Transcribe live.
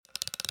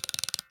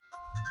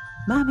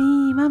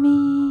Mami,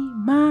 mami,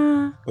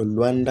 ma.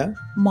 Ulwanda.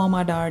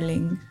 Mama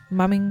darling.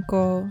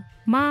 Maminko.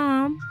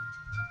 Mom.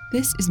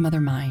 This is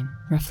Mother Mine,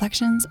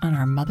 reflections on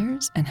our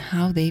mothers and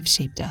how they've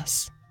shaped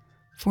us.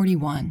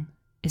 41,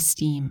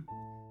 Esteem.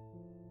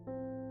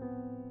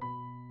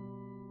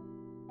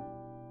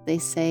 They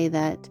say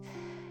that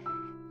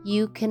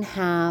you can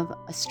have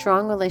a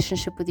strong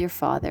relationship with your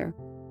father,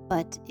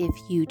 but if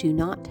you do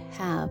not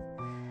have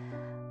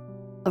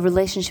a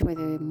relationship with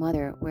your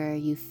mother where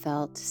you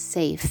felt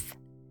safe,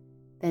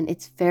 then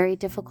it's very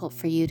difficult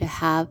for you to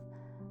have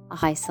a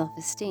high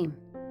self-esteem.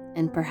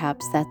 And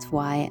perhaps that's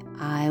why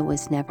I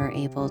was never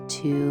able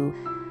to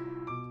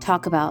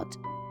talk about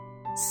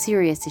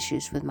serious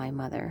issues with my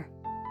mother,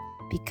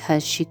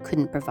 because she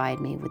couldn't provide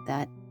me with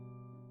that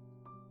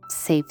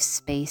safe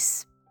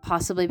space,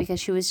 possibly because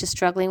she was just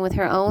struggling with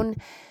her own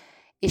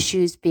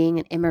issues being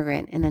an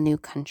immigrant in a new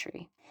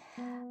country.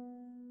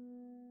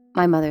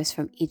 My mother's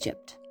from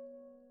Egypt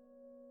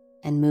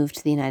and moved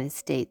to the United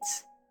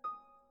States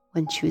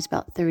when she was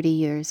about 30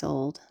 years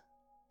old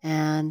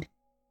and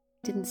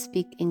didn't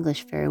speak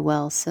English very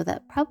well, so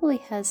that probably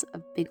has a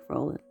big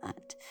role in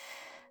that,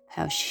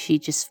 how she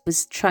just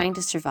was trying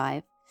to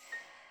survive.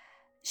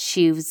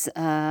 She was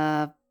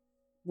a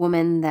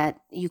woman that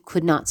you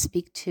could not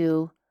speak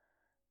to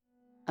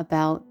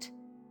about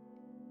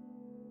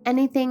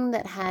anything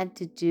that had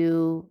to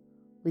do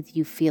with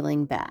you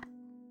feeling bad,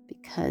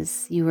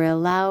 because you were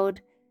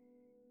allowed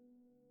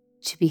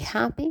to be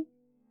happy,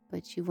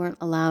 but you weren't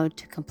allowed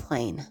to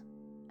complain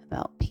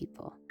about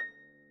people.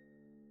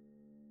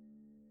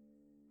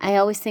 I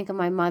always think of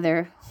my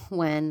mother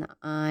when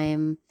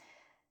I'm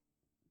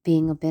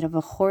being a bit of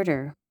a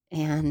hoarder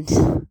and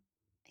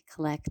I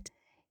collect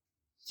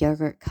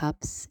yogurt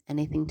cups,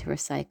 anything to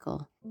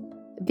recycle.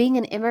 Being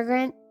an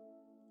immigrant,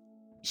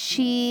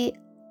 she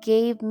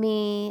gave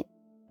me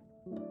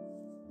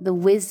the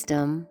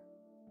wisdom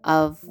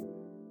of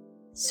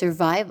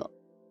survival,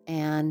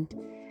 and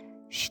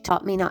she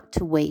taught me not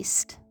to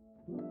waste,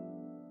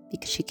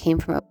 because she came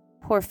from a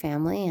poor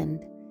family,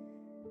 and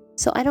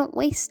so I don't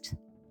waste.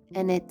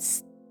 And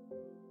it's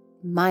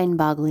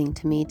mind-boggling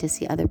to me to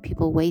see other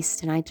people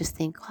waste, and I just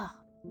think, oh,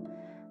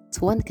 it's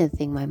one good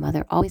thing my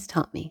mother always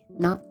taught me,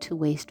 not to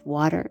waste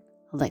water,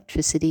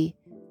 electricity,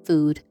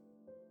 food,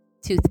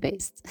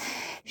 toothpaste.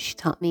 She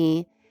taught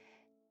me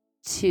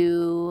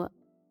to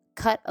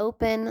cut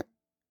open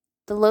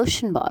the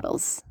lotion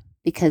bottles,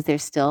 because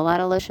there's still a lot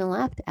of lotion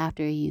left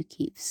after you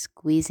keep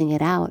squeezing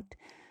it out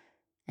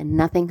and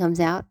nothing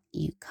comes out.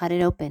 You cut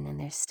it open and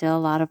there's still a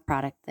lot of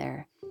product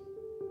there.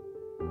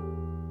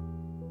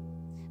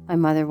 My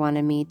mother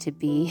wanted me to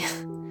be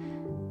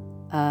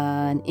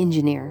an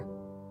engineer.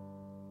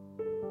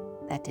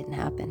 That didn't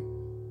happen.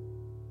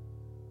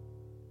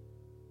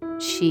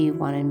 She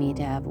wanted me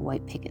to have a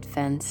white picket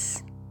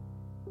fence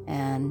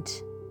and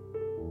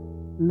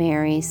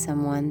marry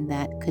someone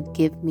that could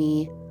give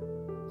me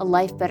a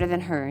life better than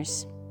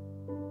hers.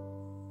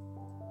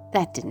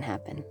 That didn't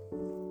happen.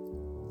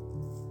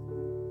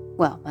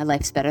 Well, my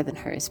life's better than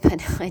hers,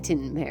 but I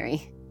didn't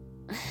marry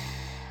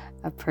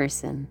a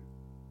person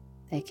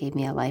that gave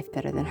me a life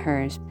better than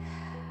hers,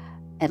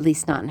 at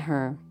least not in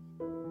her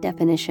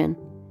definition.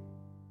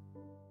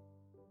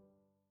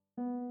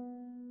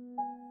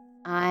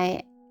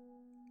 I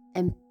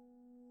am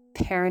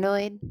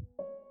paranoid.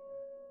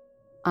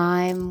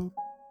 I'm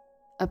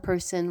a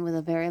person with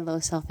a very low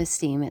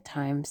self-esteem at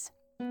times.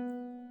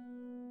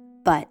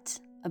 But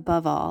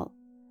above all,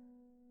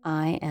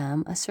 I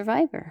am a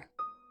survivor.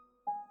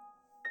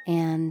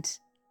 And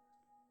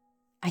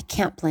I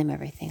can't blame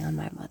everything on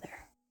my mother.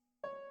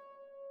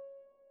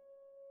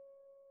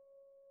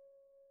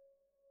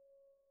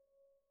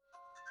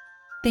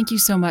 Thank you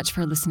so much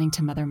for listening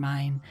to Mother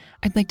Mine.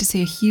 I'd like to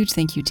say a huge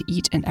thank you to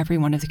each and every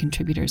one of the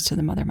contributors to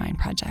the Mother Mine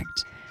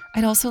project.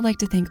 I'd also like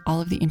to thank all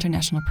of the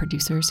international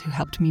producers who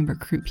helped me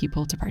recruit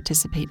people to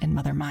participate in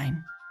Mother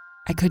Mine.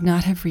 I could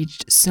not have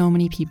reached so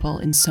many people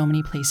in so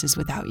many places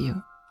without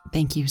you.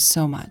 Thank you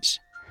so much.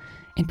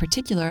 In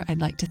particular, I'd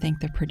like to thank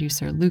the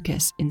producer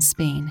Lucas in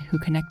Spain, who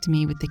connected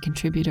me with the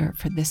contributor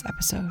for this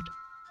episode.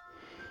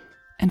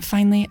 And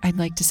finally, I'd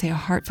like to say a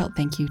heartfelt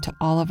thank you to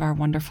all of our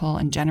wonderful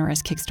and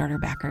generous Kickstarter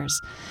backers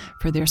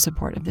for their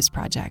support of this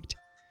project.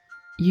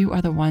 You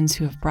are the ones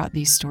who have brought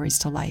these stories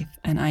to life,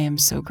 and I am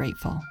so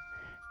grateful.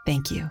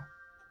 Thank you.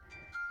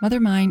 Mother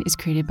Mine is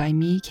created by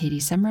me, Katie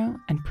Semro,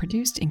 and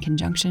produced in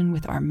conjunction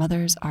with our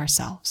mothers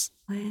ourselves.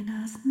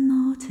 Buenas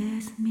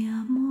noches, mi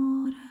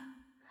amor.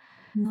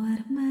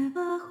 Duerme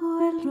bajo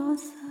el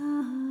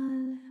rosal.